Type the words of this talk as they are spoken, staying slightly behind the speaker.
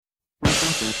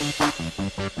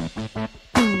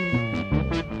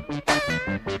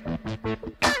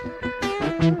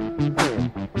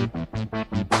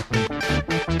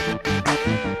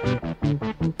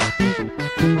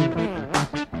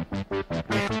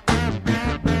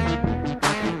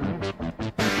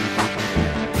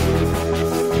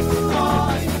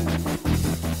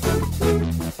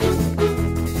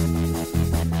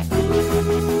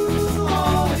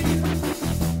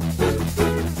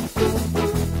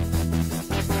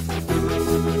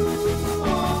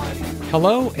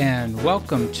Hello and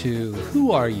welcome to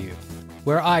Who Are You?,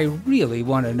 where I really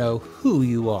want to know who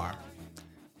you are.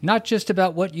 Not just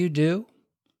about what you do,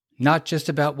 not just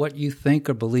about what you think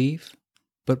or believe,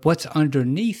 but what's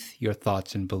underneath your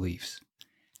thoughts and beliefs,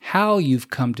 how you've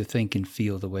come to think and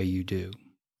feel the way you do.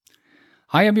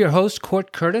 I am your host,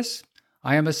 Court Curtis.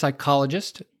 I am a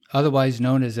psychologist, otherwise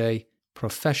known as a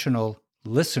professional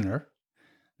listener.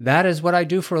 That is what I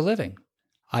do for a living.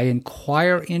 I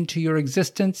inquire into your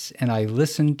existence and I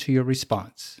listen to your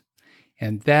response.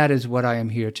 And that is what I am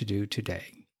here to do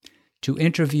today, to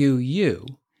interview you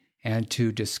and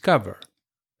to discover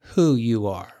who you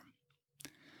are.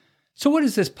 So what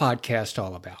is this podcast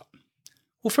all about?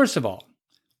 Well, first of all,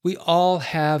 we all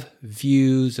have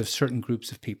views of certain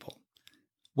groups of people,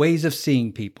 ways of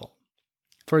seeing people.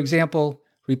 For example,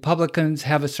 Republicans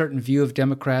have a certain view of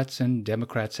Democrats and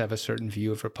Democrats have a certain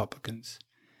view of Republicans.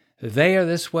 They are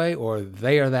this way or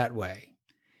they are that way.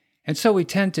 And so we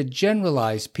tend to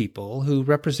generalize people who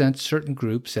represent certain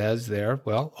groups as they're,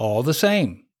 well, all the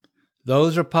same.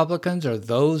 Those Republicans or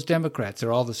those Democrats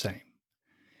are all the same.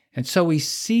 And so we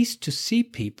cease to see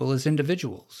people as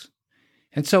individuals.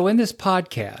 And so in this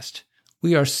podcast,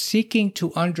 we are seeking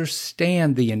to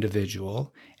understand the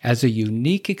individual as a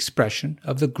unique expression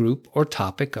of the group or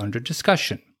topic under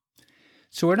discussion.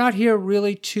 So we're not here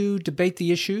really to debate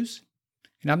the issues.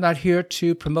 And I'm not here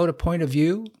to promote a point of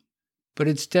view, but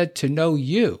instead to know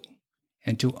you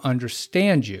and to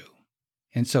understand you.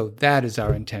 And so that is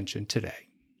our intention today.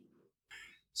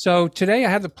 So today I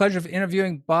have the pleasure of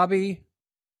interviewing Bobby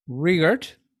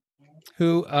Riegert,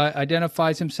 who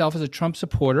identifies himself as a Trump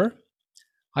supporter.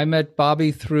 I met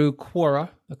Bobby through Quora,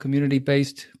 a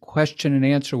community-based question and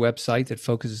answer website that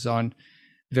focuses on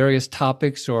various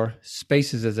topics or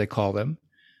spaces, as they call them.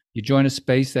 You join a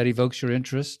space that evokes your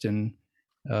interest, and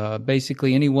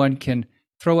basically, anyone can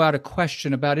throw out a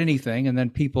question about anything, and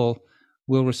then people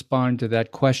will respond to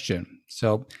that question.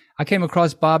 So I came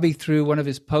across Bobby through one of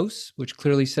his posts, which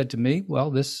clearly said to me, well,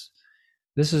 this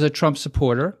is a Trump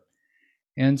supporter.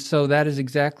 And so that is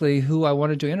exactly who I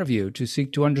wanted to interview, to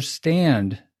seek to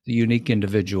understand the unique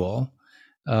individual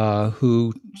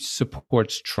who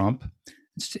supports Trump,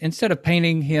 instead of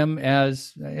painting him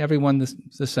as everyone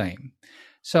the same.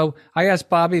 So I asked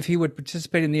Bobby if he would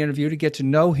participate in the interview to get to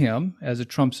know him as a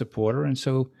Trump supporter, and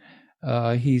so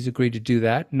he's agreed to do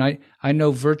that. And I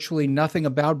know virtually nothing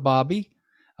about Bobby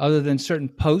other than certain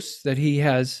posts that he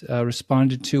has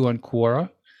responded to on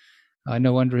Quora. I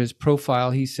know under his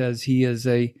profile he says he is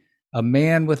a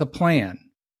man with a plan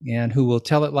and who will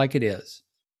tell it like it is.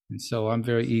 And so I'm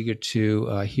very eager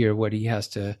to hear what he has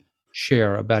to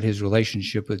share about his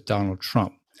relationship with Donald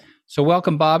Trump. So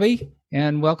welcome, Bobby,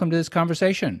 and welcome to this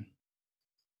conversation.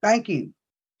 Thank you.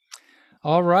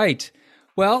 All right.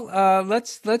 Well,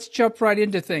 let's jump right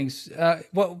into things.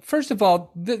 Well, first of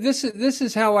all, this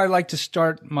is how I like to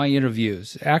start my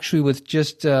interviews. Actually, with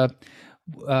just kind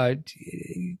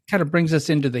of brings us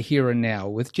into the here and now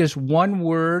with just one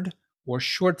word or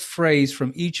short phrase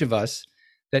from each of us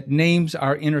that names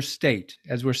our inner state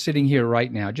as we're sitting here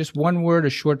right now. Just one word, a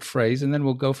short phrase, and then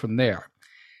we'll go from there.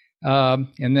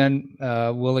 And then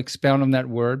we'll expound on that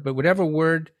word. But whatever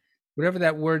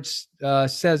that word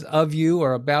says of you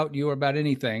or about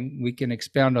anything, we can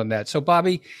expound on that. So,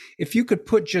 Bobby, if you could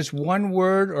put just one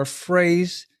word or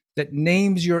phrase that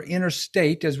names your inner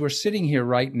state as we're sitting here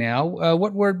right now,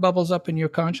 what word bubbles up in your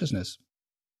consciousness?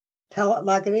 Tell it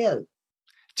like it is.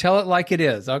 Tell it like it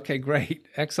is. Okay, great.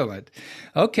 Excellent.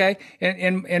 Okay.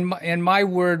 And my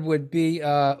word would be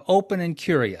open and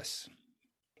curious.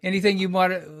 Anything you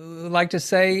might like to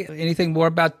say? Anything more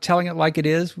about telling it like it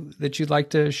is that you'd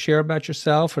like to share about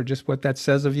yourself or just what that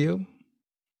says of you?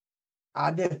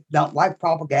 I just don't like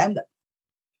propaganda.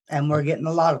 And we're getting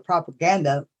a lot of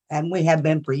propaganda, and we have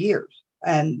been for years.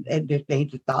 And it just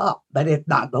needs to stop, but it's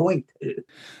not going to.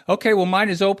 Okay, well, mine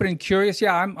is open and curious.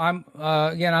 Yeah,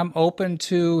 I'm open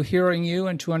to hearing you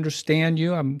and to understand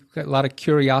you. I've got a lot of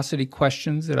curiosity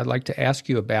questions that I'd like to ask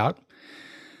you about.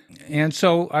 And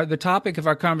so the topic of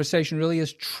our conversation really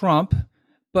is Trump,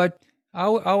 but I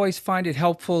always find it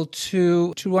helpful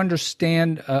to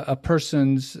understand a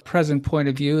person's present point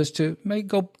of view is to maybe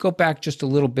go back just a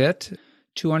little bit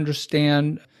to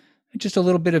understand just a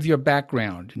little bit of your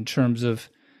background in terms of,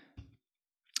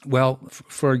 well,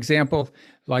 for example,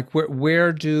 like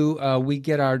where do we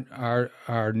get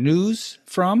our news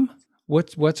from?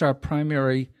 What's our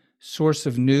primary source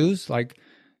of news? Like,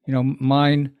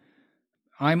 mine,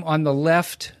 I'm on the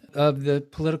left of the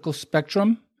political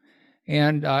spectrum.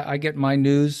 And I get my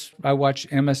news. I watch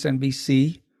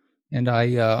MSNBC, and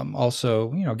I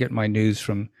also, get my news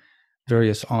from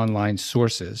various online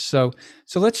sources. So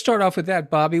let's start off with that,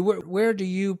 Bobby. Where do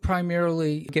you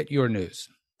primarily get your news?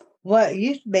 Well, it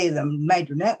used to be the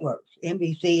major networks,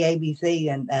 NBC,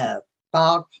 ABC, and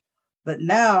Fox. But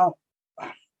now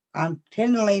I'm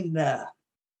tending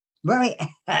really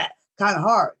kind of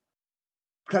hard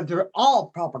because they're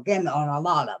all propaganda on a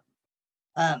lot of them.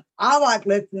 I like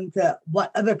listening to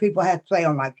what other people have to say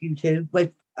on like YouTube,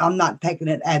 which I'm not taking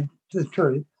it as the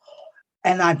truth.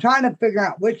 And I'm trying to figure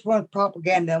out which one's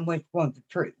propaganda and which one's the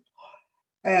truth.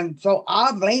 And so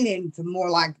I'm leaning to more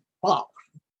like Fox.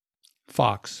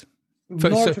 Fox.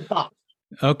 To Fox.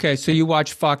 Okay, so you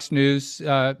watch Fox News,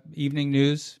 evening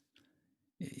news?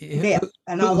 Yeah,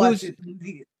 and I watch it.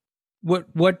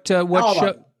 What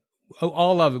show?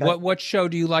 All of it. What show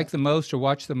do you like the most or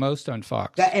watch the most on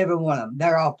Fox? Every one of them.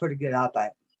 They're all pretty good, I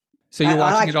think. So you're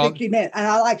watching it all? 60 Minutes, and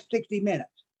I like 60 Minutes.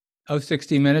 Oh,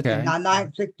 60 Minutes? Okay. And I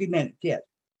like 60 Minutes, yes.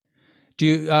 Do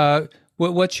you,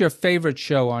 what's your favorite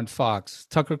show on Fox?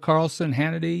 Tucker Carlson,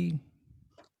 Hannity?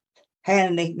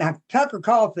 Hannity. Now, Tucker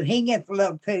Carlson, he gets a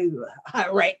little too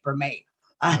irate for me.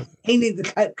 He needs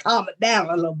to calm it down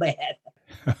a little bit.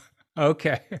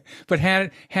 Okay. But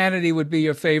Hannity would be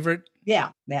your favorite?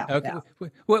 Yeah. Okay. Yeah.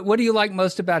 What do you like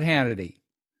most about Hannity?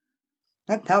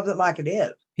 He tells it like it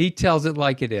is. He tells it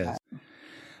like it is.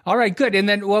 All right, good. And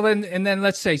then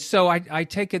let's say, so I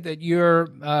take it that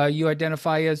you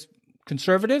identify as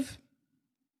conservative?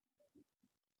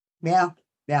 Yeah.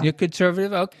 You're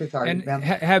conservative? Okay. Conservative, and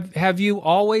have you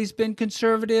always been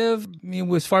conservative? I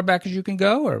mean, as far back as you can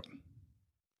go, or?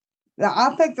 Now,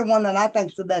 I think the one that I think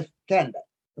is the best candidate,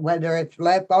 whether it's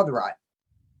left or the right.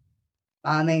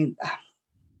 I mean,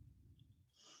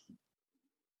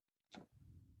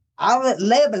 I'll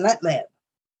live and let live.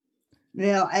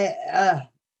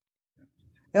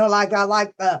 Like I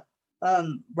like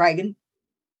Reagan.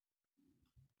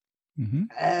 Mm-hmm.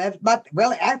 That's about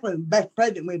really actually the best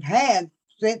president we've had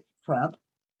since Trump.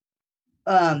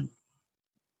 I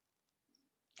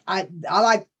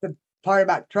like the part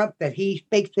about Trump that he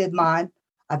speaks his mind.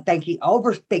 I think he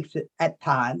overspeaks it at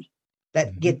times.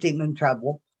 That gets him in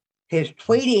trouble. His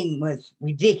tweeting was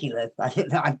ridiculous. I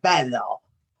didn't like that at all.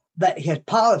 But his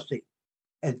policy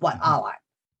is what I like.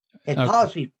 His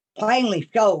policy plainly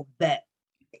showed that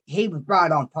he was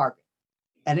right on target.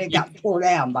 And it got tore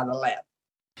down by the left.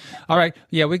 All right.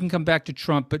 Yeah, we can come back to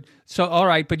Trump. But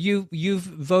you've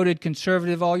voted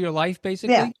conservative all your life,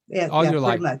 basically? Yeah, all your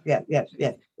life. Much. Yes.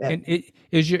 And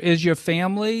is your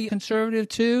family conservative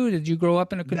too? Did you grow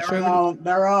up in a conservative?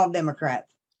 They're all Democrats.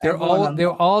 They're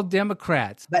all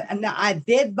Democrats. But now I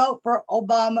did vote for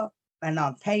Obama, and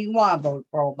I'll tell you why I voted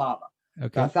for Obama.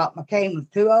 Okay. I thought McCain was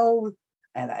too old,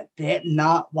 and I did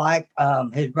not like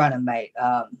his running mate.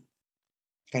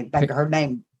 Can't think of her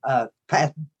name.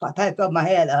 Passed over my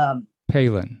head.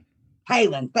 Palin.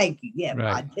 Thank you. Yeah,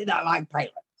 right. I did not like Palin.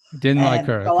 Didn't like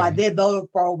her. So I did vote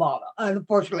for Obama.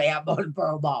 Unfortunately, I voted for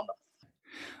Obama.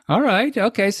 All right.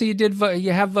 Okay. So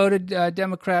you have voted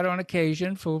Democrat on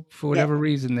occasion for whatever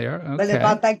reason there. Okay. But if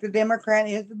I think the Democrat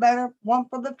is the better one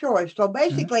for the choice. So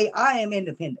basically, I am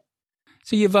independent.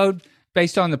 So you vote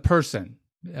based on the person.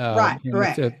 Right.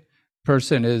 Correct. If the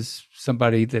person is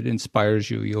somebody that inspires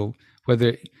you,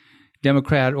 whether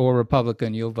Democrat or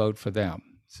Republican, you'll vote for them.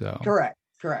 So Correct.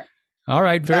 All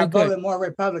right. Very good. I voted more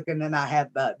Republican than I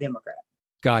have Democrat.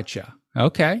 Gotcha.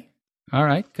 Okay. All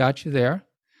right. Got you there.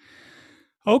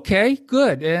 Okay,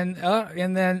 good. And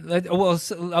then,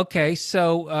 okay.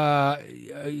 So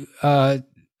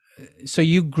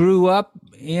you grew up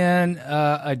in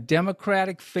a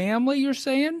Democratic family, you're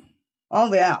saying?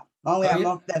 Oh yeah,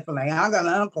 most definitely. I got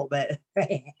an uncle that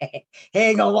he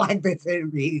ain't gonna like this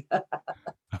interview.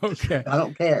 Okay. I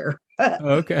don't care.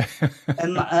 Okay.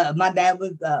 And my dad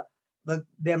was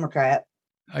Democrat.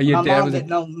 Your dad was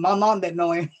my mom didn't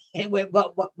know him.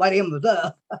 What him was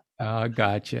up. Oh,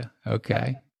 gotcha.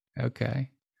 Okay.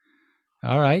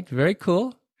 All right. Very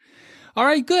cool. All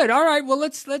right. Good. All right. Well,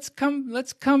 let's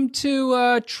come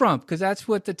to Trump, because that's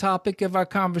what the topic of our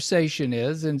conversation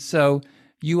is. And so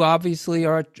you obviously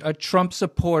are a Trump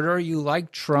supporter. You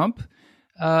like Trump.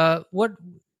 What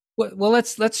Well,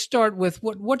 let's start with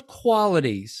what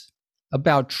qualities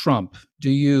about Trump do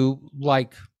you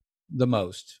like the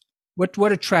most?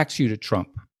 What attracts you to Trump?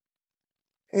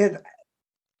 Is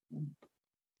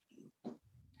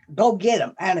go get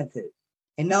him attitude.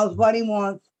 He knows what he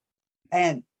wants,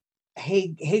 and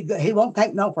he won't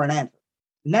take no for an answer.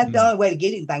 And that's the only way to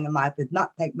get anything in life is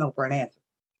not take no for an answer.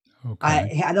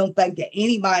 Okay. I don't think that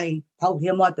anybody told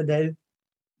him what to do.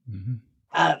 Mm-hmm.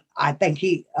 I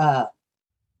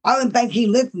don't think he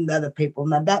listened to other people.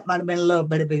 Now that might have been a little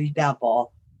bit of his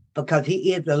downfall because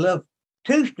he is a little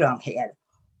too strong-headed.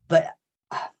 But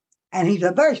and he's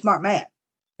a very smart man.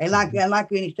 And like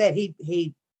when he said,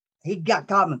 he got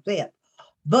common sense.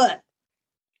 But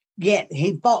yet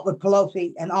he fought with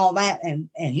Pelosi and all that, and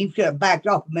he should have backed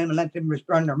off of them and let them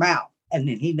restrain their mouth. And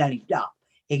then he done his job.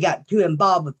 He got too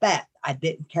involved with that. I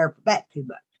didn't care for that too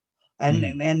much. And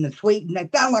the sweet, and they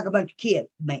sound like a bunch of kids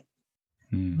to me.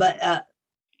 But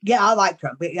yeah, I like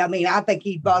Trump. I mean, I think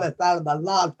he brought us out of a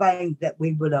lot of things that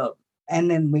we would have,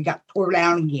 and then we got tore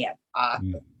down again.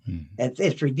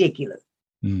 It's ridiculous.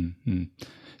 Mm-hmm.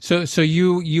 So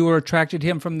you were attracted to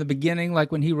him from the beginning,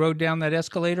 like when he rode down that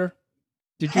escalator?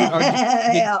 Did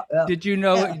you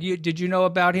know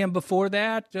about him before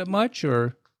that much,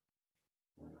 or?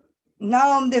 No,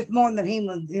 I'm just more than he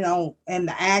was, in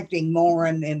the acting more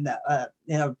and in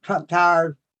the Trump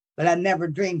towers. But I never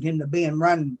dreamed him to being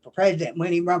running for president.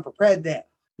 When he run for president,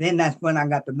 then that's when I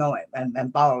got to know him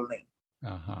and followed him.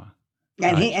 Uh-huh.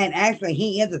 And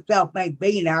he is a self-made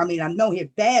billionaire. I mean, I know his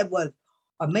dad was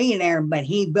a millionaire, but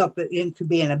he built it into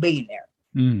being a billionaire.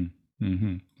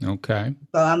 Mm-hmm. Okay.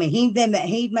 So I mean, he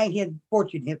made his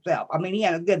fortune himself. I mean, he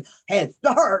had a good head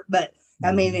start, but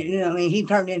I mean, he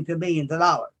turned into billions of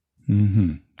dollars.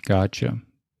 Mm-hmm. Gotcha.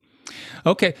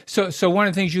 Okay, so one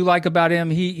of the things you like about him,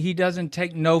 he doesn't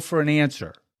take no for an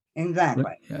answer.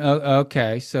 Exactly.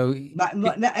 Okay, so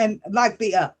and like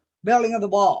the building of the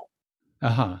wall.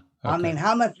 Okay. I mean,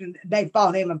 how much they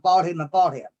fought him and fought him and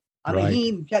fought him. I mean, he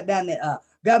even shut down the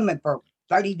government for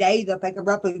 30 days. I think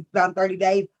roughly around 30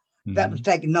 days. That was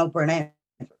taking no for an answer.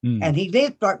 And he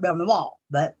did start building the wall,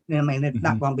 but I mean, it's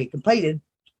not going to be completed.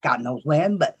 God knows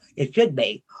when, but it should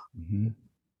be.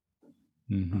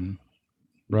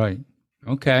 Right.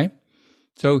 Okay.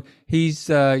 So he's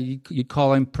you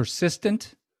call him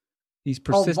persistent? He's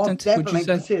persistent. Most definitely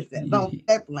persistent. Most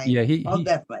definitely. Yeah. Most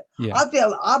definitely. Yeah. I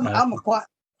feel I'm quite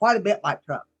a bit like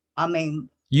Trump. I mean,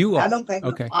 you are. I don't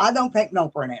take no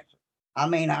for an answer. I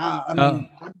mean,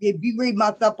 if you read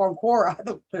my stuff on Quora, I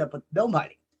don't put up with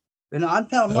nobody. I'm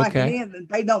telling them like it is, and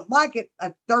they don't like it.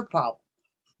 That's their problem.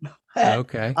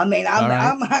 Okay. I mean,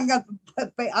 I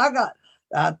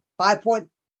got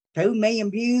 5.2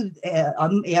 million views.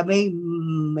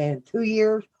 In 2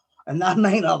 years, and I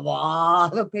made a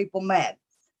lot of people mad.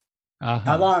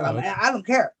 A lot of them. I don't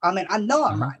care. I mean, I know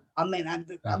I'm right. I mean, I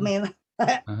mean,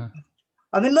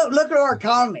 look at our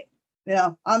economy.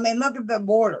 I mean, look at the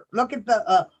border. Look at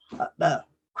the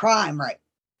crime rate.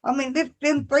 I mean, this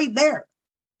them three there.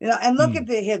 And look at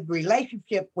his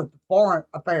relationship with the foreign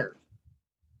affairs.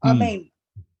 I mean,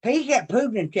 he got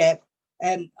Putin in check,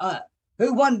 and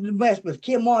who won the best was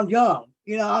Kim Jong.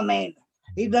 I mean,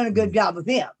 he's done a good job with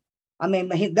him. I mean,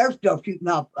 they're still shooting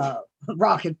off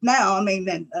rockets now. I mean,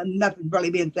 and nothing's really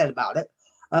being said about it.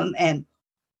 And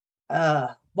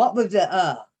what was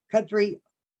the country?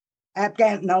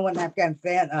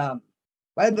 Afghanistan.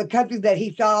 Well, the country that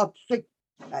he shot off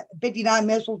 59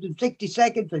 missiles in 60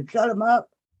 seconds and shut them up.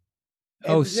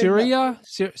 Oh, Syria?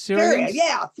 Syria,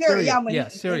 yeah, Syria. I mean,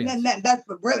 Syria. And that's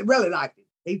what really liked him.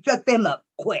 He shut them up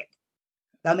quick.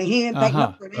 I mean, he didn't take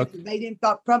up for that. They didn't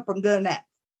stop Trump from doing that.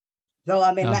 So,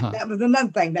 I mean, that was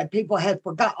another thing that people had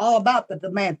forgot all about, that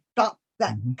the man stopped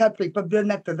that country from doing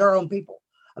that to their own people.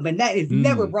 I mean, that is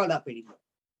never brought up anymore.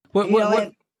 Go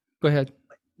ahead.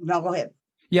 No, go ahead.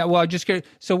 Yeah, well, just curious.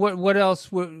 So, what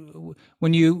else? When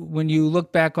you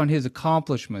look back on his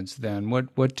accomplishments, then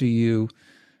what do you?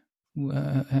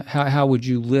 How would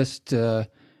you list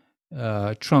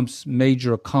Trump's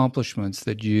major accomplishments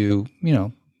that you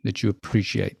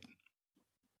appreciate?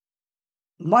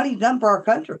 What he's done for our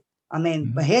country. I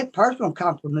mean, but his personal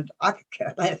compliments, I could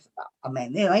care less about. I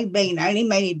mean, he made it. I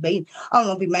don't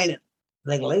know if he made it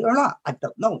legally or not. I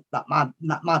don't know.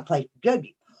 Not my place to judge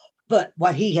it. But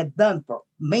what he has done for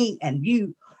me and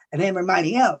you and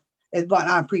everybody else is what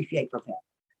I appreciate from him.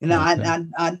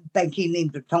 I think he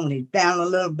needs to tone it down a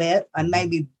little bit, and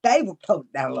maybe they will tone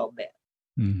it down a little bit.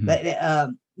 But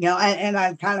and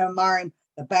I kind of admire him,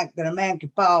 the fact that a man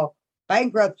could file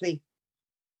bankruptcy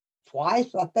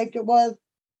twice, I think it was,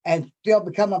 and still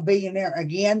become a billionaire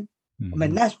again. I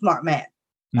mean, that's smart man.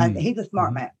 He's a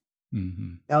smart man.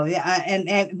 Mm-hmm. So yeah,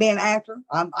 and being an actor,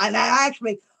 and I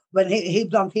actually, when he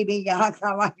was on TV, I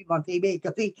kind of like him on TV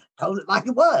because he told it like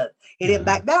it was. He didn't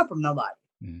back down from nobody,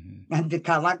 and just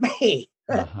kind of like me.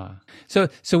 Uh-huh. So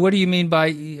what do you mean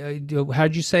by?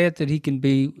 How'd you say it? That he can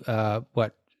be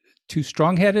what? Too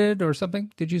strong-headed or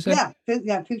something? Did you say?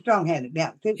 Too strong-headed.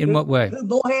 Yeah, In what way? too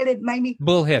bullheaded, maybe.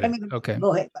 Bullheaded. Okay.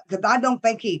 Bullheaded, because I don't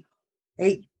think he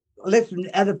listens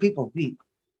to other people's views.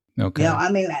 Okay. You know, I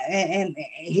mean, and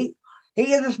he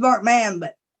is a smart man,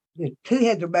 but two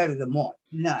heads are better than one.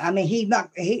 No, I mean, he's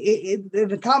not.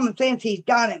 The common sense he's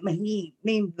got it, but he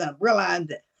needs to realize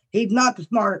that he's not the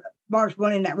smartest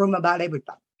one in that room about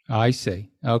everything. I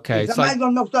see. Okay. Somebody's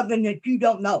gonna know something that you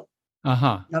don't know.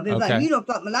 Okay. Like you know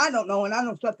something I don't know, and I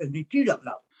know something that you don't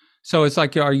know. So it's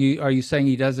like, are you saying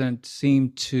he doesn't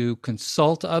seem to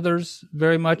consult others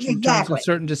very much in terms of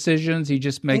certain decisions? He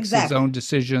just makes his own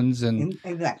decisions, and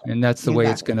that's the way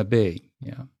it's going to be.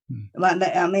 Yeah.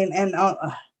 I mean, and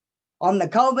on the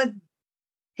COVID,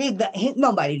 he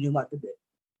nobody knew what to do,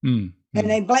 and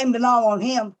they blamed it all on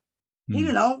him.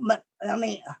 You know, but I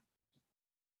mean,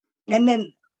 and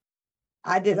then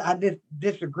I just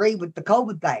disagree with the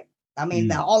COVID thing. I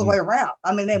mean, all the way around.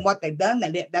 I mean, then what they've done,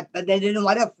 they didn't know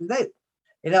what else to do.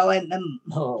 You know, and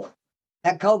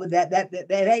that COVID, that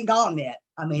ain't gone yet.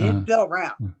 I mean, it's still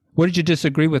around. What did you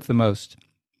disagree with the most?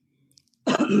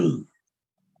 Trying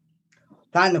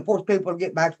to force people to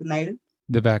get vaccinated.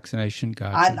 The vaccination,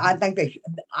 gotcha. I think they should.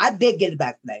 I did get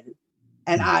vaccinated,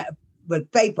 and I would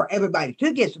say for everybody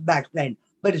to get vaccinated,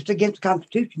 but it's against the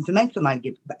Constitution to make somebody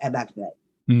get vaccinated.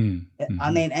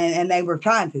 I mean, and they were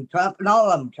trying to. Trump and all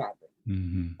of them tried to.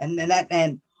 And then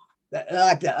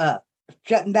like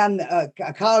shutting down the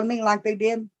economy like they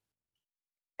did,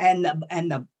 and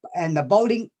the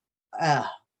voting,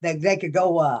 they could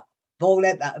go vote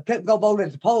couldn't go vote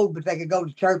at the polls, but they could go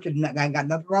to church, and I got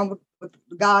nothing wrong with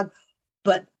God,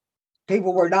 but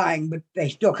people were dying, but they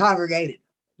still congregated.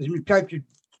 The churches,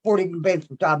 sporting events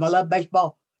for time. I love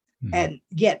baseball, and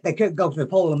yet they couldn't go to the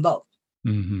poll and vote.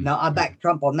 No, I backed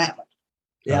Trump on that one.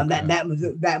 Yeah, that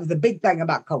was a big thing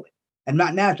about COVID, and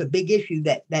right now it's a big issue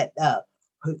that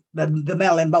the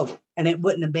mail-in voting, and it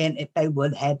wouldn't have been if they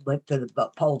would have went to the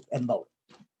polls and voted.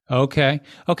 Okay.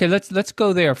 Let's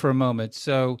go there for a moment.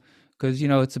 So, because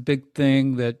it's a big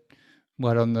thing that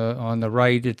on the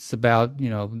right it's about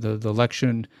the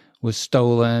election was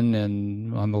stolen,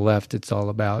 and on the left it's all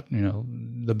about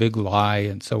the big lie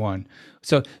and so on.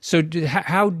 So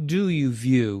how do you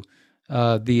view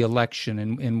the election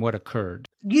and what occurred?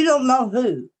 You don't know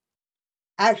who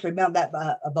actually mailed that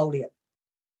vote in.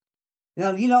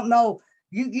 You don't know.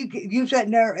 You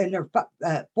sitting there in there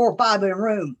 4 or 5 in a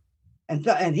room,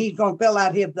 and he's going to fill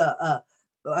out his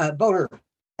voter,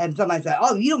 and somebody say,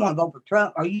 "Oh, you don't want to vote for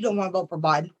Trump, or you don't want to vote for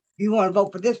Biden. You want to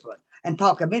vote for this one," and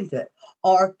talk them into it.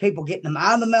 Or people getting them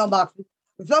out of the mailboxes.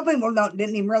 But some people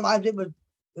didn't even realize it was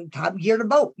the time of year to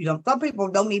vote. Some people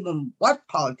don't even watch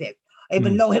politics,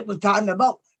 even know it was time to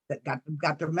vote. That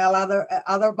got their mail out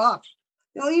of their box.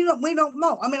 We don't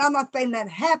know. I mean, I'm not saying that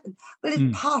happened, but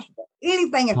it's possible.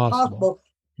 Anything is possible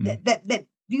that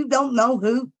you don't know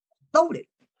who voted.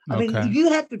 I mean,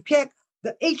 you have to check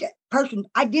each person's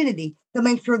identity to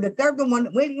make sure that they're the one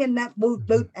that went in that booth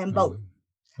and voted.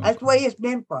 That's the way it's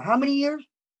been for how many years?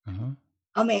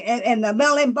 I mean, and the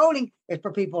mail-in voting is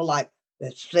for people like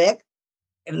the sick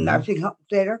in the nursing home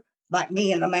center, like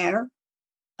me in the manor,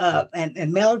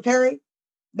 and military.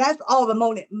 That's all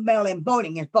the mail-in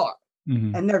voting is for.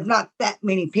 And there's not that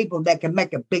many people that can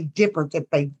make a big difference if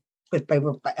they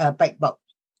were fake votes.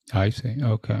 I see.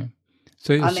 Okay.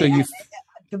 So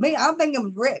to me, I think it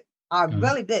was rigged. I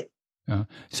really did.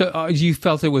 So you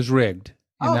felt it was rigged?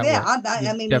 Oh yeah,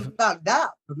 I mean, without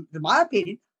doubt, in my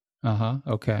opinion.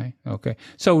 Okay.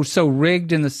 So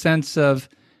rigged in the sense of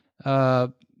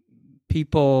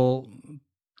people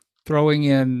throwing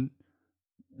in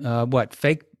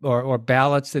fake or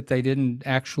ballots that they didn't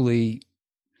actually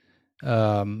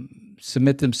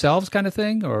submit themselves, kind of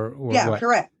thing, or yeah, what?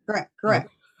 Correct.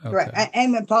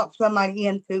 And then talk somebody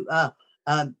into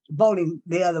voting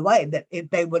the other way, that if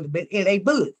they would have been in a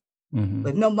booth,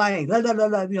 but nobody,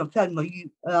 telling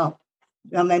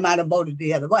them they might have voted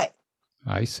the other way.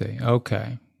 I see.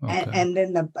 Okay. And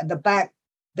then the fact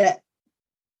that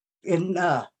in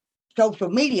social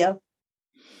media,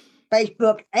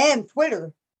 Facebook and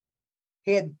Twitter,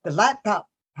 he had the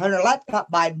Hunter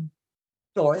laptop Biden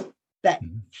story that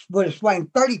would have swung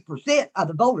 30% of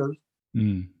the voters.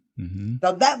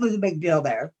 So that was a big deal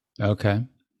there. Okay.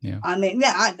 Yeah. I mean,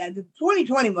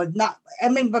 2020 was not. I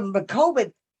mean, but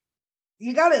COVID,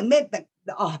 you got to admit that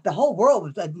the whole world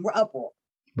was in uproar.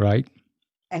 Right.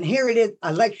 And here it is,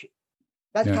 election.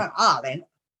 That's kind of odd, ain't it?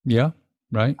 Yeah,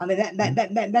 right. I mean,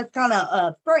 that's kind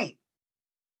of strange.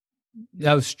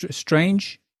 That was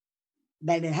strange.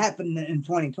 That it happened in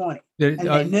 2020, There- and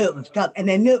they knew it was coming. And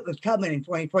they knew it was coming in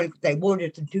 2020 because they warned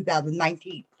us in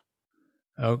 2019.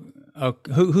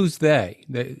 Who's they?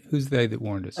 Who's they that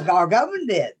warned us? Our government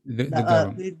did. The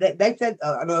government. They said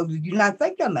the United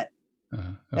States government. Okay.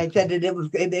 They said that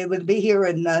it would be here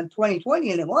in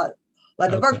 2020, and it was.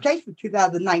 But the first case was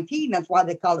 2019. That's why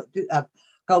they call it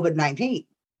COVID-19.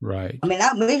 Right. I mean,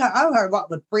 I heard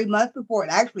what was 3 months before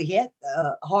it actually hit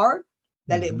hard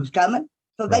that it was coming.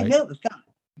 So they knew it was coming,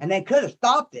 and they could have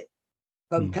stopped it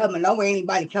from coming over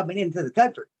anybody coming into the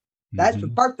country. That's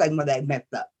the first thing where they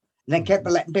messed up. And they kept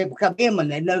letting people come in when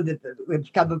they knew that it was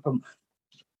coming from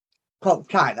quote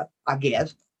China, I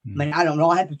guess. I mean, I don't know.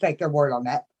 I have to take their word on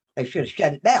that. They should have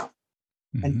shut it down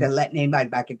instead of letting anybody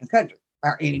back in the country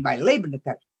or anybody leaving the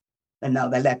country. And no,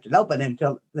 they left it open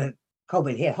until the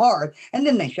COVID hit hard, and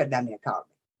then they shut down the economy.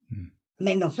 It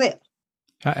made no sense.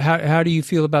 How do you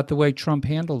feel about the way Trump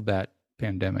handled that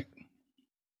pandemic?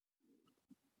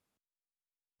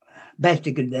 Best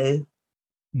he could do.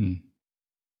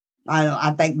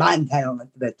 I think Biden's handling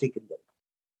it the best he could do.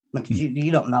 Because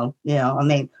you don't know. You know, I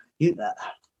mean, it's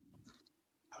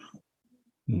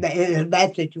a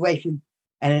bad situation,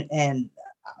 and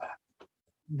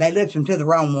they listened to the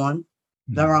wrong one,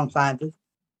 the wrong scientists,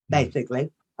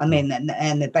 basically. I mean,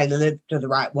 and if they listened to the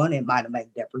right one, it might have made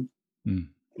a difference. You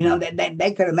know,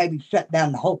 they could have maybe shut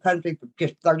down the whole country for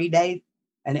just 30 days,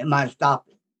 and it might have stopped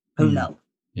it. Who knows?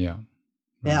 Yeah.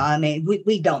 You know, I mean,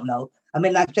 we don't know. I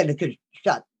mean, like I said, they could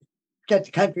shut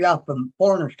the country off from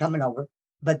foreigners coming over,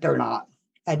 but they're not.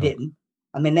 I didn't.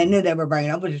 I mean, they knew they were bringing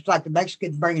it over, just like the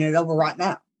Mexicans bringing it over right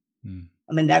now.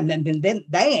 I mean, then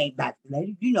they ain't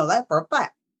vaccinated. You know that for a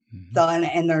fact. So,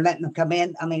 and they're letting them come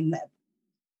in. I mean,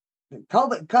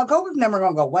 COVID's never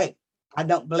going to go away. I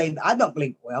don't believe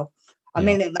it will. I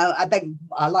mean, I think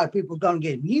a lot of people are going to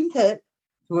get immune to it,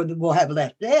 so we'll have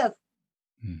less deaths.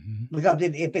 Because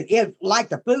if it is like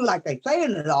the flu, like they say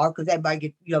it are, because everybody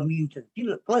gets immune to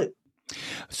the flu.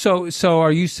 So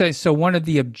are you saying, so one of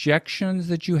the objections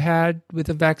that you had with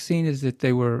the vaccine is that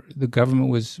the government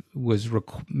was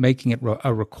making it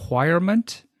a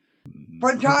requirement?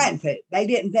 For trying to. They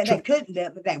didn't, they couldn't do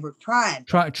it, but they were trying.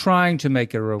 Trying to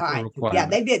make it a requirement. Yeah,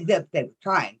 they did do it, they were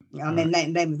trying. I mean,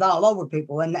 they was all over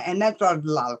people, and that started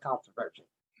a lot of controversy.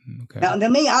 Okay. Now, to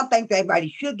me, I think everybody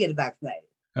should get vaccinated.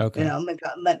 Okay. You know,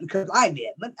 because I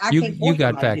did, but I you can't force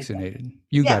got somebody vaccinated.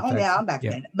 To I'm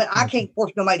vaccinated, but I can't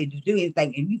force nobody to do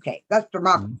anything, and you can't. That's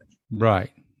democracy.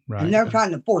 Right. And they're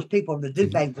trying to force people to do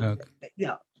things. Okay. You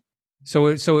know. So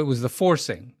it was the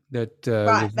forcing that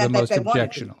was the most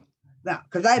objectionable. Now,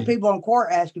 because I had people in court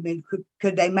asking me,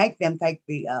 could they make them take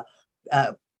the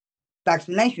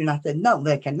vaccination? I said, no,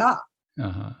 they cannot.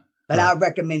 But I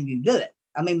recommend you do it.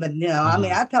 I mean, but I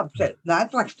mean, I tell them,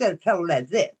 that's like I said, tell them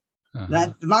that's it.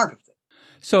 That's democracy.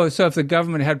 So if the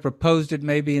government had proposed it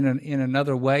maybe in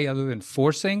another way other than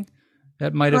forcing,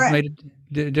 that might have made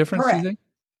a difference. Correct. You think?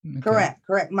 Okay.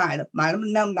 Correct. Might have.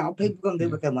 No. People gonna do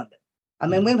what they want to do. I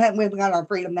mean, we've got our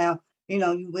freedom now. You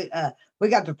know, we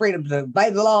got the freedom to obey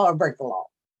the law or break the law.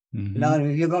 You know,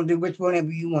 you're gonna do whatever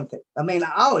you want to. I mean,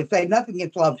 I always say nothing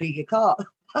gets law until you get caught.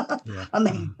 I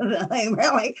mean,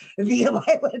 really, if you get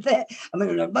away with that, I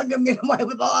mean, I'm not gonna get away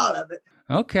with a lot of it.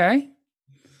 Okay.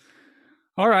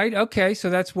 All right. Okay. So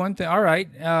that's one thing. All right.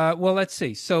 Well, let's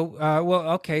see. So,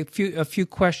 okay. A few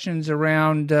questions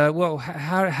around.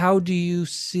 How do you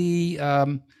see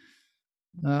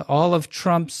all of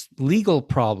Trump's legal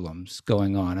problems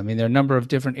going on? I mean, there are a number of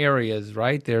different areas,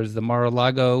 right? There's the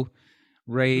Mar-a-Lago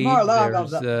raid.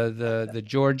 There's the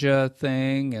Georgia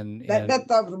thing, and that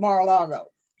was Mar-a-Lago.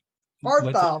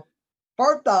 First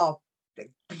off, to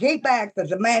keep back that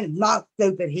the man is not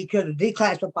stupid. He could have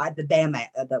declassified the damn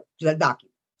the document.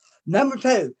 Number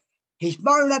two, he's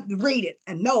smart enough to read it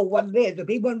and know what it is. If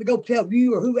he wanted to go tell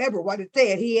you or whoever what it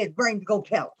said, he has brain to go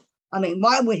tell us. I mean,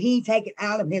 why would he take it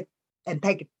out of his and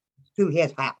take it to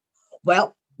his house?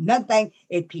 Well, another thing,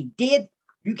 if he did,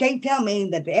 you can't tell me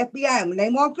that the FBI, when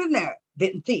they walked in there,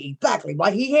 didn't see exactly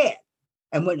what he had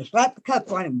and wouldn't have slapped the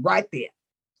cuffs on him right there.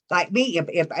 Like me,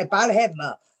 if I'd had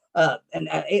an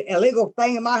illegal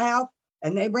thing in my house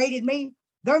and they raided me,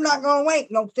 they're not going to wait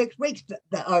no 6 weeks,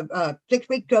 6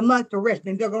 weeks to a month to arrest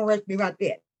me. They're going to arrest me right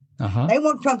there. They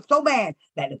want Trump so bad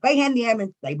that if they had the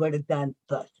evidence, they would have done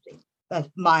custody. That's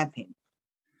my opinion.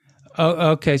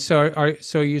 Oh, okay. So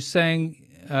you're saying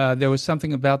there was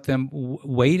something about them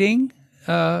waiting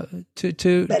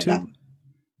to?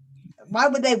 Why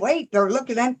would they wait? They're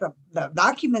looking at the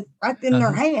documents right in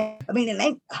their hand. I mean, it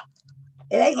ain't.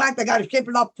 It ain't like they got to ship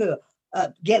it off to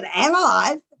get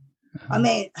analyzed. I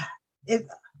mean, if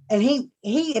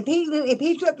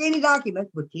he took any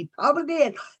documents, which he probably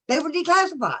did, they were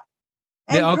declassified.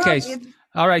 Yeah, okay.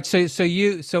 All right. So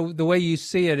the way you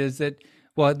see it is that,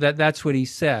 well, that's what he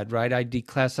said, right? I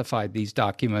declassified these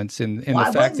documents, and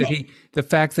the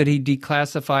fact that he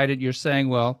declassified it, you're saying,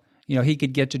 well, he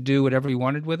could get to do whatever he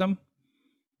wanted with them.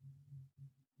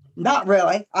 Not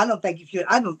really. I don't think you should.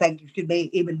 I don't think you should be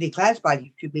even declassified.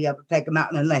 You should be able to take them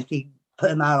out unless you put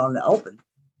them out on the open.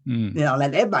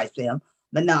 Let everybody see them.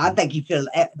 But no, I think you should.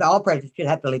 All presidents should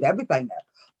have to leave everything there.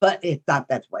 But it's not.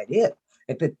 That's the way it is.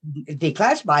 If it's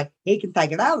declassified, he can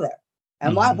take it out of there.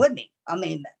 And why wouldn't he? I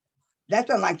mean, that's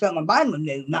unlike something Biden would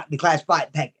do, not declassify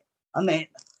and take it. I mean,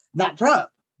 not Trump.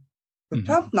 But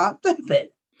Trump's not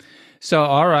stupid. So,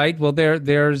 all right. Well,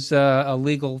 there's a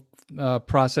legal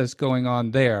process going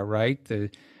on there, right? The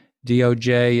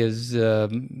DOJ is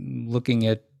looking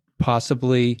at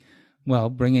possibly,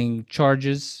 bringing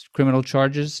criminal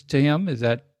charges to him. Does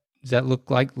that look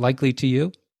likely to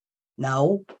you?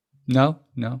 No.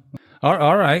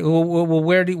 All right. Well,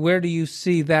 where do you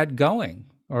see that going,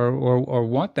 or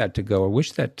want that to go, or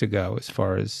wish that to go, as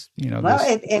far as Well,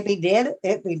 if he did,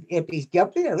 if he's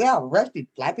guilty, arrest him,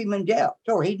 slap him in jail.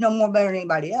 Sure, he's no more better than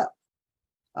anybody else.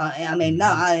 I mean,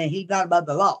 he's not above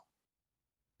the law.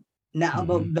 Now,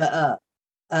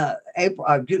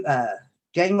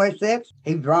 January 6th,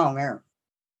 he was wrong there.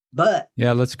 But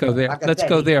yeah, let's go there. Let's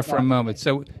go there for a moment.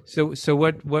 So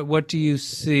what do you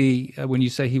see when you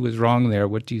say he was wrong there?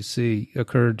 What do you see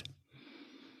occurred?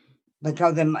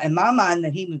 Because in my mind,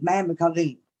 that he was mad because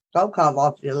he so-called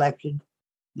lost the election,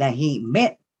 that he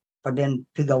meant for them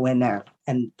to go in there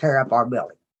and tear up our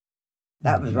building.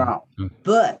 That was wrong.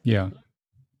 But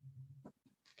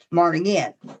smart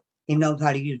again, he knows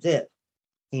how to use this.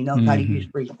 He knows how to use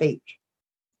free speech.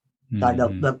 So I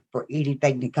don't look for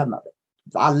anything to come of it.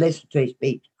 So I listened to his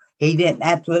speech. He didn't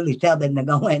absolutely tell them to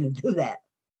go in and do that.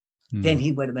 Then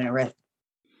he would have been arrested.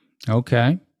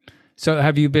 Okay. So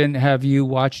have you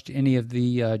watched any of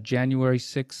the January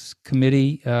 6th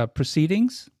committee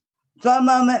proceedings? Some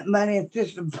of it, but it's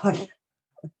just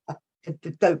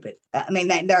it's stupid. I mean,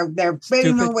 they're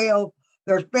spinning their wheels.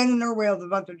 They're spinning their wheels of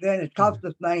what they're doing. It costs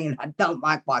us money, and I don't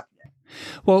like watching it.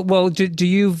 Well, do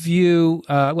you view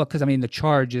because I mean the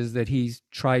charge is that he's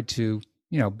tried to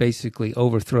basically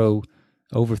overthrow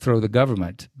the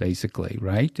government, basically,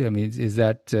 right? I mean, is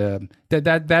that's the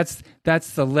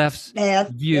left's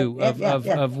view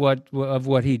of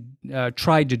what he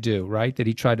tried to do, right? That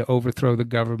he tried to overthrow the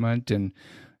government and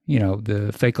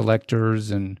the fake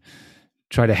electors and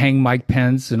try to hang Mike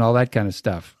Pence and all that kind of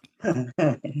stuff.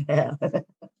 Yeah.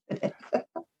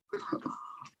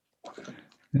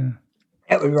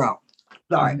 That was wrong.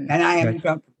 Sorry, and I am a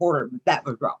Trump supporter, but that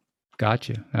was wrong.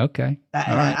 Gotcha. Okay.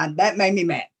 That made me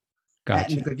mad.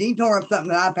 Gotcha. Because he tore up something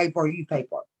that I pay for, you pay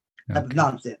for. That was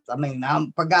nonsense. I mean, I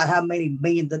forgot how many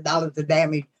millions of dollars of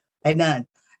damage they done.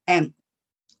 And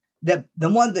the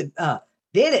one that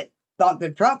did it thought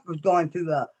that Trump was going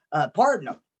to pardon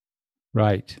them.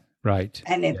 Right.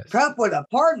 And if Trump would have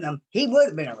pardoned them, he would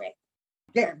have been arrested.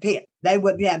 Guarantee it. They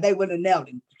would have nailed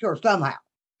him, sure, somehow.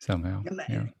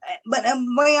 Yeah. But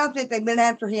the way I think they've been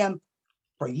after him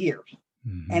for years.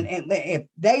 And if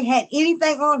they had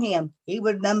anything on him, he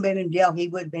would have done been in jail. He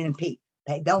would have been impeached.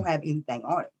 They don't have anything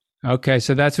on him. Okay,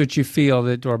 so that's what you feel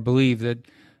that, or believe that,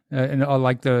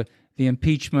 like the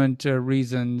impeachment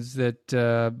reasons that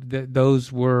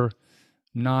those were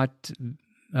not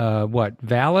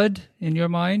valid in your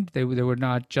mind. They were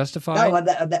not justified. No,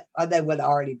 they would have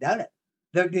already done it.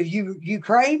 The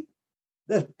Ukraine.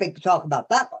 Let's talk about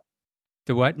that one.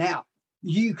 The what? Now,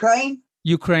 Ukraine.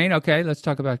 Okay, let's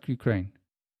talk about Ukraine.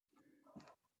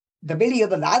 The video of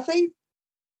the Nazis,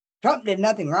 Trump did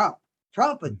nothing wrong.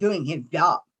 Trump was doing his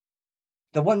job.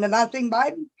 The one that I seen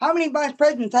Biden, how many vice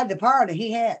presidents had the power that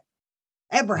he had?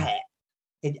 Ever had?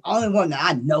 It's the only one that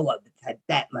I know of that had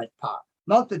that much power.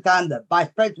 Most of the time, the vice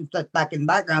president sits back in the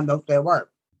background, don't say a word.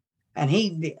 And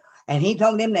he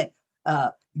told them that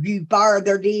you fire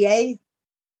their DA,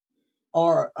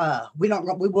 or we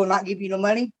will not give you no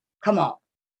money. Come on.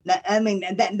 I mean,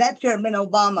 that should have been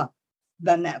Obama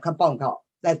done that phone call.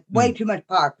 That's way too much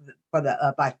power for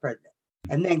the vice president.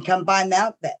 And then come find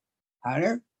out that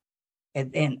Hunter is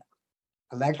in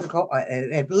electrical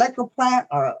plant,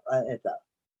 or it's a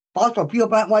fossil fuel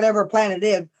plant, whatever plant it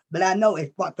is. But I know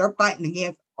it's what they're fighting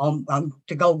against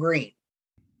to go green.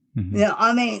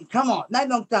 I mean, come on, that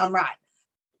don't sound right.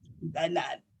 And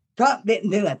Trump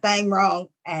didn't do a thing wrong,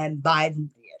 and Biden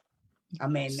did. I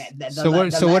mean, what did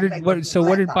Biden do wrong? Say it again. What did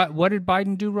Biden do wrong? What did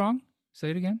Biden do wrong? What did Biden do wrong? What did Biden do wrong? What did Biden do wrong? What did Biden do wrong? What did Biden do wrong? What did Biden do wrong?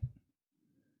 What did Biden do wrong?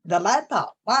 The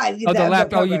laptop. Why? Oh, the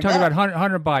laptop. Oh, you're Cover talking that. about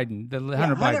Hunter Biden, the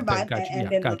Hunter Hunter Biden thing. Biden, Gotcha. and Yeah,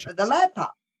 then gotcha. the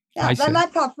laptop. Yeah, I that see.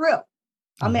 laptop's real.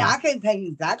 I mean, Uh-huh. I can't tell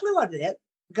you exactly what it is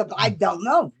because I don't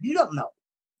know. You don't know.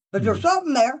 But there's Mhm.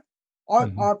 something there. Or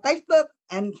Mhm. Facebook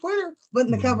and Twitter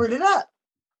wouldn't have Mhm. covered it up.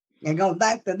 And going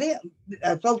back to them,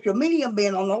 social media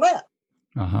being on the left,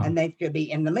 Uh-huh. and they should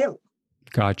be in the middle.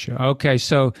 Gotcha. Okay,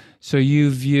 so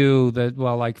you view that,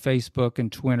 well, like Facebook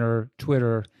and Twitter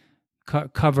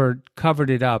covered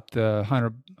it up, the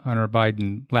Hunter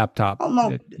Biden laptop.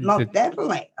 Most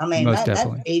definitely. I mean, Most that's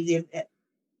definitely. easy.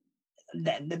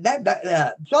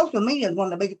 Social media is one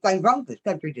of the biggest things wrong with this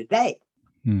country today.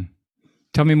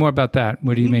 Tell me more about that.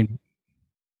 What do you mean?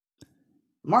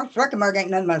 Mark Zuckerberg ain't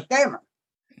nothing but a scammer.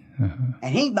 Uh-huh.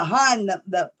 And he's behind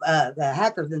the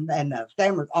hackers and the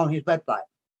scammers on his website.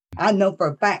 I know for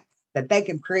a fact that they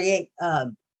can create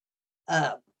profiles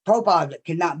that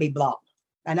cannot be blocked.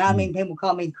 And I mean, people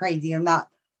call me crazy or not,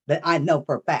 but I know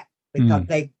for a fact because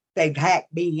they've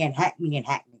hacked me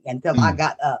until I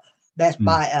got Best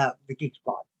Buy the Geek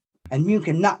Squad. And you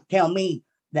cannot tell me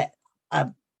that a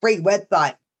free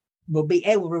website will be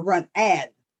able to run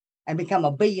ads and become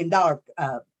 $1 billion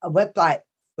a website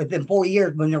within 4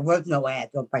 years when there was no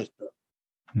ads on Facebook.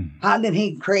 How did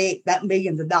he create that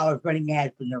millions of dollars running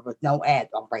ads when there was no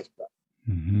ads on Facebook?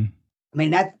 I mean,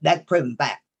 that's proven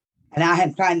fact. And I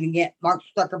am trying to get Mark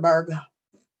Zuckerberg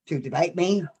to debate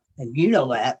me, and you know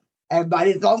that.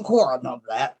 Everybody's on quorum of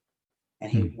that, and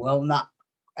he will not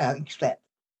accept.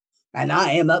 And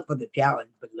I am up for the challenge,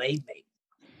 believe me.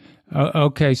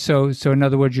 Okay, so in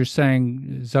other words, you're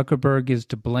saying Zuckerberg is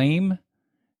to blame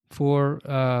for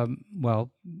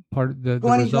part of the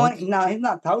results? No, he's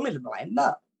not totally to blame.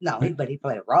 No, but he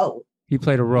played a role. He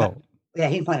played a role. Yeah,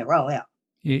 he played a role. Yeah.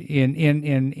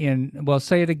 In well,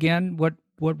 say it again. What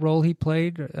role he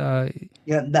played?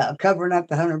 The covering up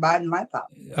the Hunter Biden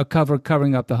laptop.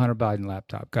 Covering up the Hunter Biden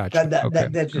laptop. Gotcha.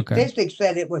 The statistics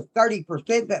said it was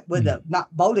 30% that would have not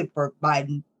voted for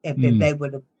Biden if they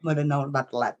would have known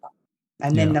about the laptop.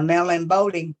 And then the mail-in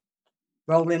voting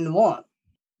rolled into one.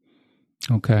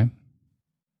 Okay.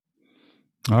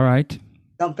 All right.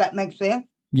 Don't that make sense?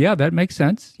 Yeah, that makes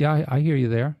sense. Yeah, I hear you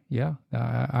there. Yeah,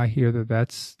 I hear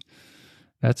that's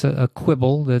a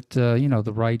quibble that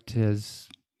the right has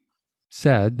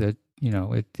said that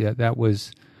that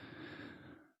was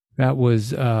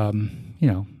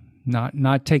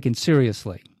not taken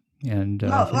seriously, and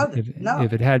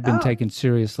if it had been taken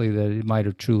seriously, that it might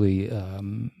have truly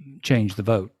changed the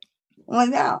vote. Well,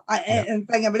 now, and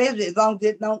the thing of it is, as long as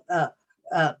it don't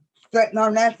threaten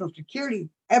our national security,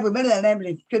 every bit of that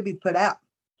evidence should be put out.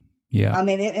 Yeah. I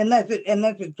mean, unless it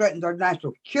threatens our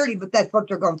national security, but that's what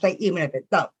they're going to say, even if it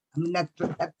don't. I mean, that's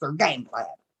their game plan.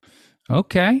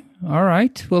 Okay. All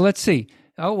right. Well, let's see.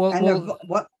 Oh, well.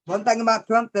 One thing about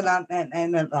Trump that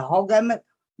and the whole government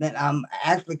that I'm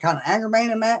actually kind of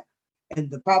aggravated at is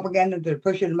the propaganda they're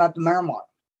pushing about the marijuana.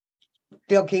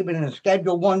 Still keeping it a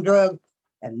Schedule I drug,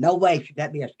 and no way should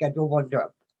that be a Schedule I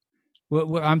drug.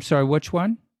 Well, I'm sorry, which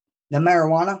one? The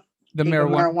marijuana. The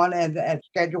marijuana as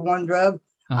Schedule I drug.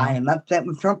 Uh-huh. I am upset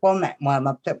with Trump on that one. I'm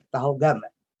upset with the whole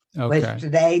government. Okay. Which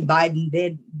today Biden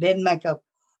did make a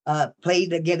plea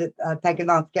to get it taken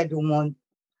off Schedule I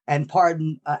and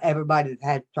pardon everybody that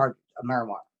had charged of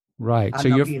marijuana. Right. I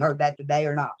don't know if you heard that today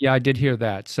or not. Yeah, I did hear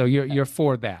that. So you're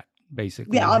for that,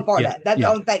 basically. Yeah, I'm for that. That's the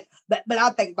only thing. But I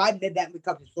think Biden did that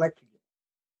because it's election.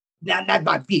 Now, that's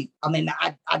my view. I mean,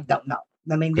 I don't know.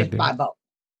 I mean, just by vote.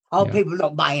 All people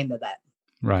don't buy into that.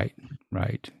 Right.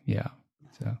 Yeah.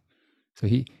 So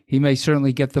he may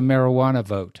certainly get the marijuana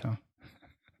vote, huh?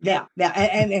 Yeah.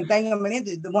 And thing I mean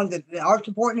is the ones that are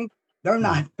supporting him, they're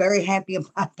not very happy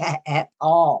about that at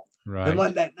all. Right. The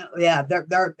one that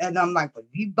they're and I'm like, well,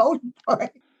 you voted for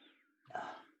it.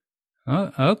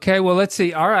 Okay. Well, let's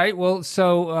see. All right. Well,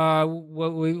 so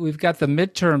we've got the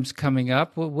midterms coming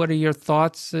up. What are your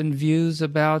thoughts and views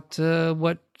about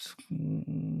what's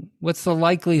the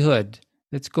likelihood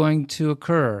that's going to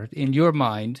occur in your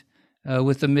mind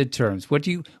with the midterms? What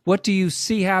do you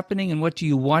see happening, and what do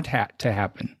you want to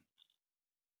happen?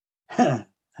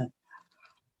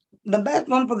 The best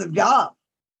one for the job,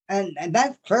 and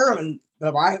that's clearly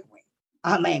the right wing.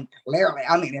 I mean, clearly.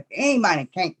 I mean, if anybody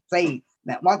can't see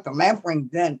that what the left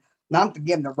wing's done, not to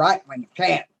give the right wing a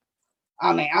chance.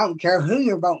 I mean, I don't care who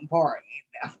you're voting for.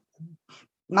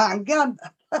 My God,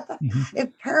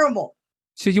 it's terrible.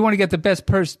 So you want to get the best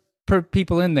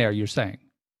people in there, you're saying?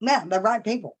 Yeah, the right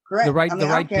people, correct. The right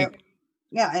people.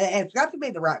 Yeah, and it's got to be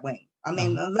the right wing. I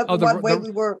mean, look at what way we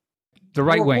were. The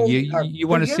right wing. You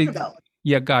want to see? Ago.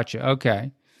 Yeah, gotcha.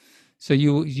 Okay. So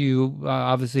you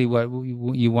obviously what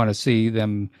you want to see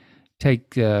them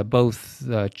take both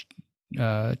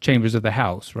chambers of the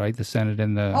House, right? The Senate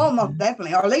and the almost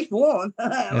definitely, or at least one.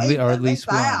 at least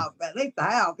the one. House, at least the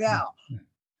House, yeah.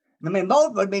 I mean,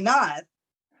 both would be nice.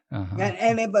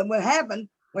 But what happened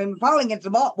when we finally get the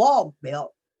wall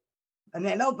built, and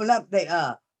then open up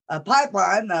the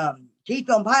pipeline,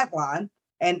 Keystone Pipeline,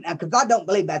 and because I don't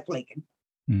believe that's leaking.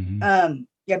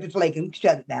 If it's leaking,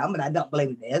 shut it down, but I don't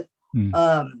believe it is.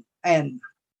 And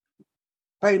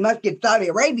pretty much get Saudi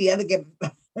Arabia to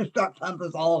start pumping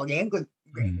us all again, because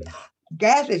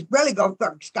gas is really going to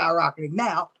start skyrocketing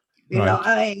now. You know,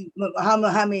 I mean,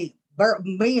 how many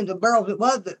millions of barrels it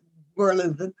was that we're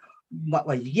losing? What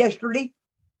was yesterday?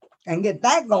 And get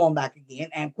that going back again,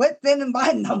 and quit sending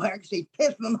Biden nowhere because he's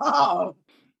pissing them off.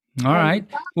 All right.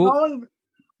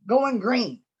 Going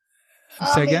green.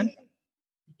 Say again?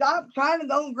 Stop trying to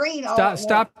go green.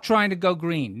 Stop trying to go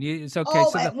green. It's okay.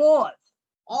 All at once.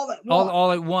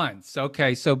 All at once.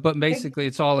 Okay. So, but basically,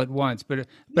 it's all at once. But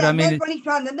yeah, I mean, that's what he's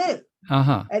trying to do.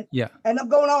 Yeah. And I'm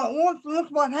going all at once. Look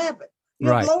what happened.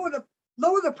 Lower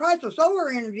the price of solar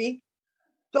energy,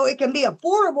 so it can be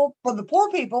affordable for the poor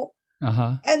people.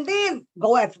 And then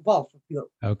go after fossil fuel.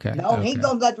 Okay. He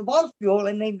goes after fossil fuel,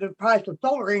 and then the price of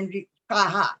solar energy sky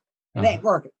high. It ain't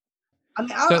working. I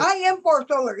mean, I am for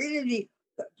solar energy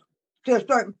to a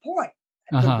certain point.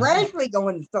 To gradually go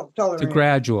into solar energy.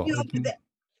 Gradual.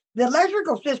 The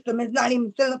electrical system is not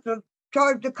even set up to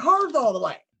charge the cars all the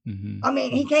way. I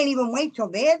mean, he can't even wait till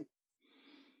then.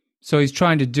 So he's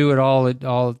trying to do it all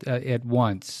at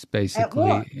once,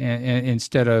 basically, and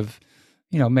instead of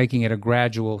making it a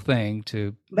gradual thing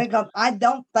because I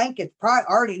don't think it's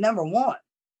priority number one.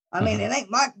 I mean, it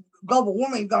ain't like global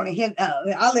warming is going to hit.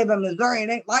 I live in Missouri. It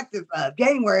ain't like this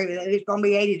January. It's going to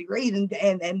be 80 degrees in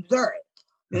Missouri.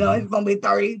 It's going to be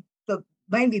 30 to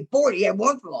maybe 40 at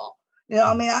once in a while.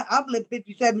 I mean, I've lived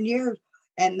 57 years,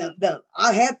 and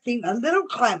I have seen a little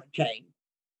climate change,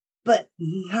 but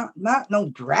not no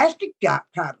drastic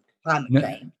climate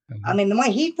change. I mean, the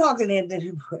way he's talking in this,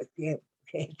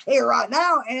 it's here right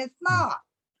now, and it's not.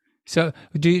 So,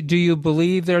 do you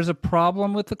believe there's a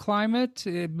problem with the climate?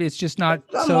 It's just not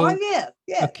yes,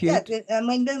 acute. Yes. I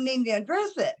mean, do need to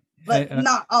address it, but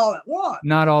not all at once.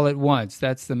 Not all at once.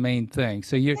 That's the main thing.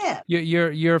 So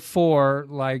you're for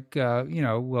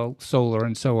solar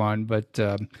and so on, but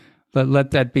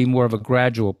let that be more of a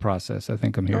gradual process. I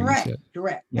think I'm hearing you say.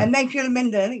 Correct. Yeah. And they should have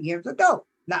been doing it years ago.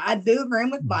 Now I do agree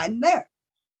with Biden there,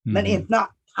 but it's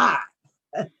not time.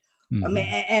 I mean,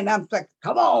 and I'm like,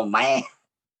 come on, man.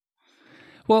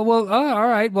 Well, all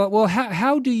right. Well,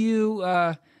 how do you?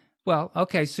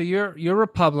 Okay. So you're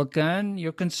Republican,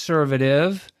 you're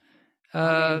conservative,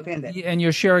 and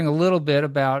you're sharing a little bit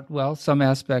about some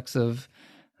aspects of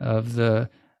the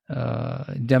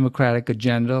Democratic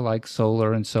agenda, like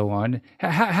solar and so on.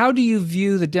 How do you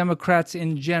view the Democrats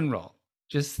in general?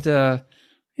 Just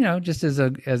just as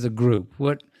a group.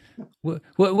 What's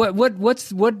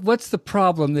the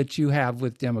problem that you have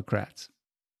with Democrats?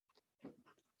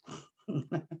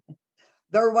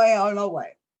 Their way or no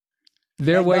way.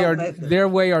 Their way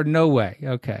or no way.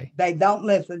 Okay. They don't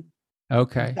listen.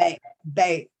 Okay.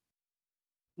 They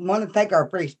want to take our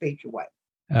free speech away.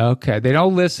 Okay. They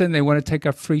don't listen. They want to take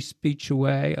our free speech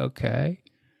away. Okay.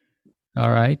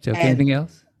 All right. Okay. Anything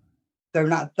else? They're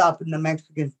not stopping the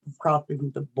Mexicans from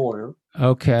crossing the border.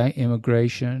 Okay.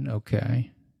 Immigration.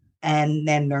 Okay. And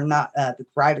then they're not, the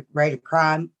rate of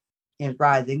crime is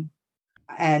rising.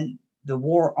 And the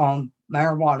war on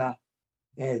marijuana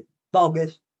is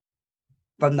bogus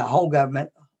from the whole government.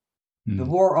 The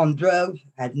war on drugs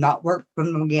has not worked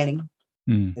from the beginning.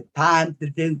 It's time to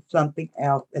do something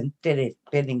else instead of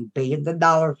spending billions of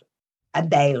dollars a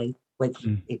daily, which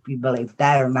if you believe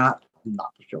that or not, I'm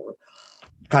not sure.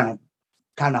 Kind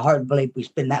of hard to believe we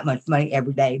spend that much money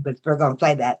every day, but if they're going to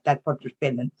say that, that's what they're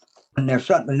spending. And there's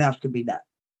something else to be done.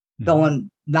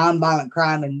 Throwing nonviolent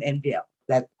crime in jail.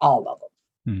 That's all of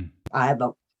them. I have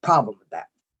a problem with that.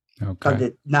 Okay. Because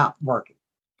it's not working.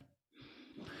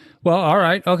 Well, all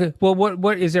right. Okay. Well,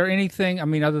 what is there anything, I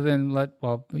mean, other than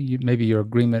maybe your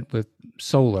agreement with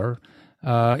solar,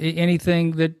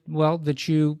 anything that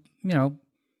you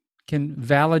can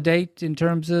validate in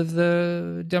terms of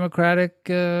the Democratic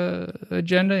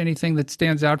agenda? Anything that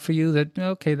stands out for you that,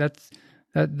 okay,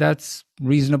 that's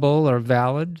reasonable or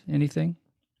valid? Anything?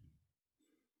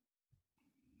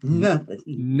 Nothing.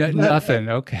 Nothing.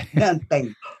 Okay.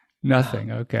 Nothing.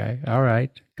 Nothing. Okay. All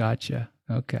right. Gotcha.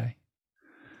 Okay.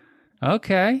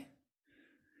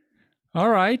 All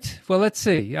right. Well, let's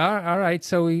see. All right.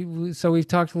 So we've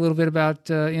talked a little bit about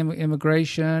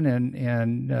immigration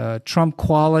and Trump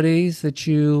qualities that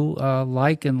you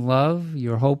like and love.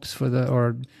 Your hopes for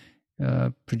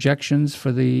projections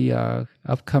for the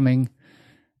upcoming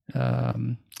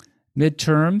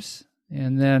midterms,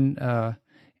 and then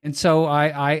and so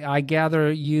I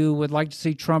gather you would like to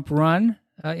see Trump run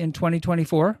in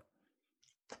 2024.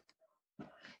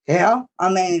 Yeah, I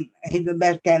mean, he's the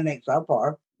best candidate so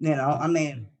far. I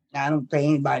mean, I don't say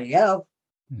anybody else.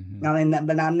 Mm-hmm. I mean,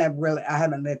 but I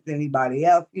haven't listened to anybody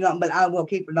else. But I will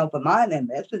keep an open mind and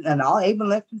listen, and I'll even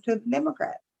listen to the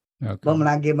Democrats. Okay. But when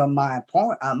I give them my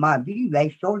view, they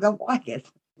sure don't like it.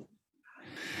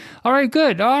 All right,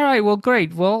 good. All right, well,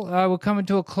 great. Well, we're coming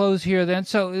to a close here then.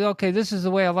 So, okay, this is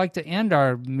the way I like to end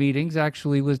our meetings,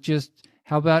 actually, with just,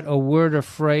 how about a word or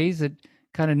phrase that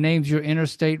kind of names your inner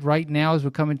state right now as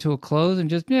we're coming to a close? And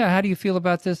just, how do you feel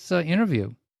about this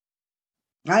interview?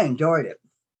 I enjoyed it.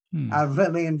 I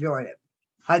really enjoyed it.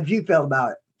 How'd you feel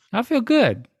about it? I feel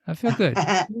good.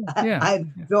 Yeah. I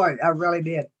enjoyed it. I really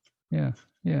did. Yeah.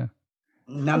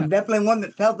 And I'm definitely one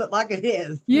that tells it like it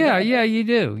is. Yeah, you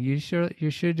do. You sure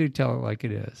do tell it like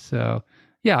it is. So,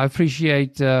 yeah, I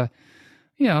appreciate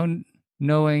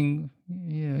knowing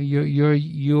your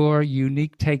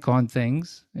unique take on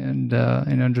things, and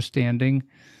understanding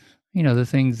the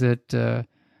things that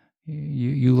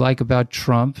you like about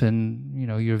Trump, and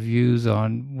your views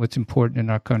on what's important in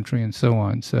our country and so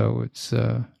on. So it's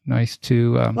nice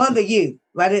to the youth.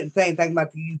 I didn't say anything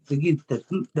about the youth. The youth is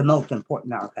the most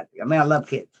important in our country. I mean, I love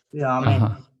kids.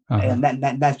 And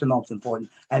that's the most important.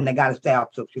 And they got to stay off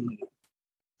social media.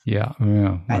 Yeah.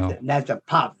 That's a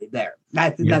positive there.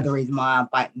 That's another reason why I'm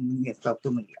fighting against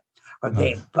social media. Or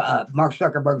Mark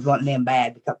Zuckerberg's wanting them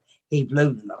bad because he's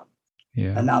losing them.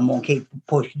 Yeah. And I'm going to keep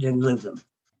pushing to lose them.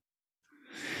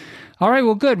 All right.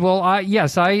 Well, good. Well,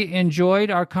 yes, I enjoyed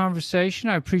our conversation.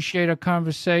 I appreciate our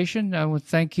conversation. I would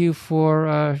thank you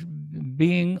for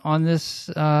being on this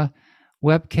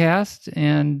webcast,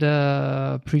 and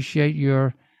appreciate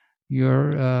your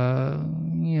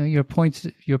points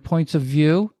of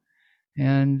view,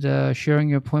 and sharing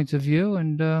your points of view.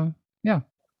 And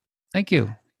thank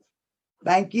you.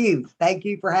 Thank you. Thank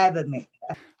you for having me.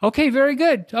 Okay. Very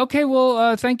good. Okay.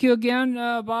 Well, thank you again,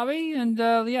 Bobby. And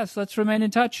yes, let's remain in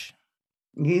touch.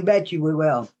 You bet you we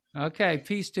will. Okay.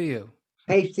 Peace to you.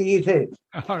 Peace to you too.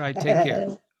 All right. Take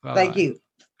care. Thank you.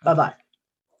 Bye-bye.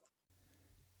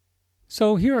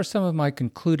 So here are some of my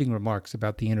concluding remarks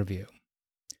about the interview.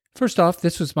 First off,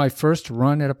 this was my first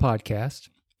run at a podcast.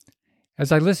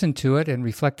 As I listened to it and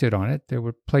reflected on it, there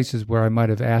were places where I might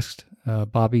have asked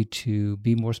Bobby to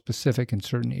be more specific in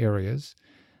certain areas.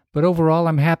 But overall,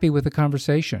 I'm happy with the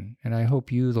conversation, and I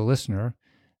hope you, the listener,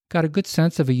 got a good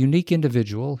sense of a unique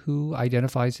individual who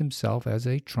identifies himself as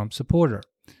a Trump supporter.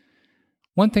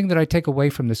 One thing that I take away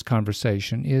from this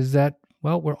conversation is that,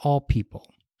 well, we're all people.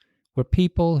 We're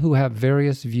people who have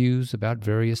various views about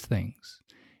various things.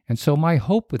 And so my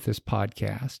hope with this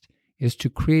podcast is to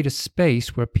create a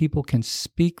space where people can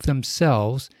speak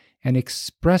themselves and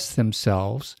express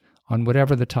themselves on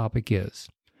whatever the topic is.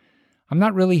 I'm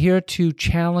not really here to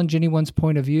challenge anyone's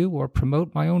point of view or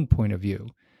promote my own point of view,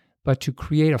 but to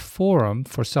create a forum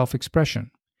for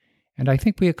self-expression. And I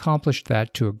think we accomplished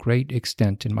that to a great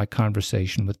extent in my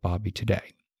conversation with Bobby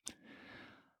today.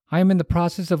 I am in the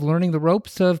process of learning the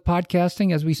ropes of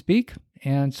podcasting as we speak,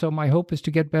 and so my hope is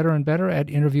to get better and better at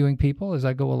interviewing people as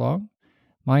I go along.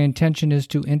 My intention is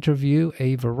to interview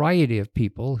a variety of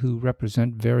people who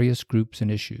represent various groups and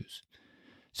issues.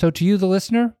 So to you, the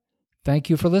listener, thank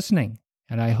you for listening,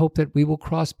 and I hope that we will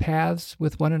cross paths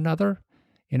with one another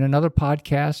in another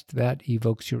podcast that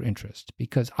evokes your interest,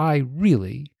 because I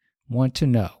really want to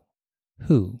know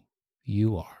who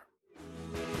you are.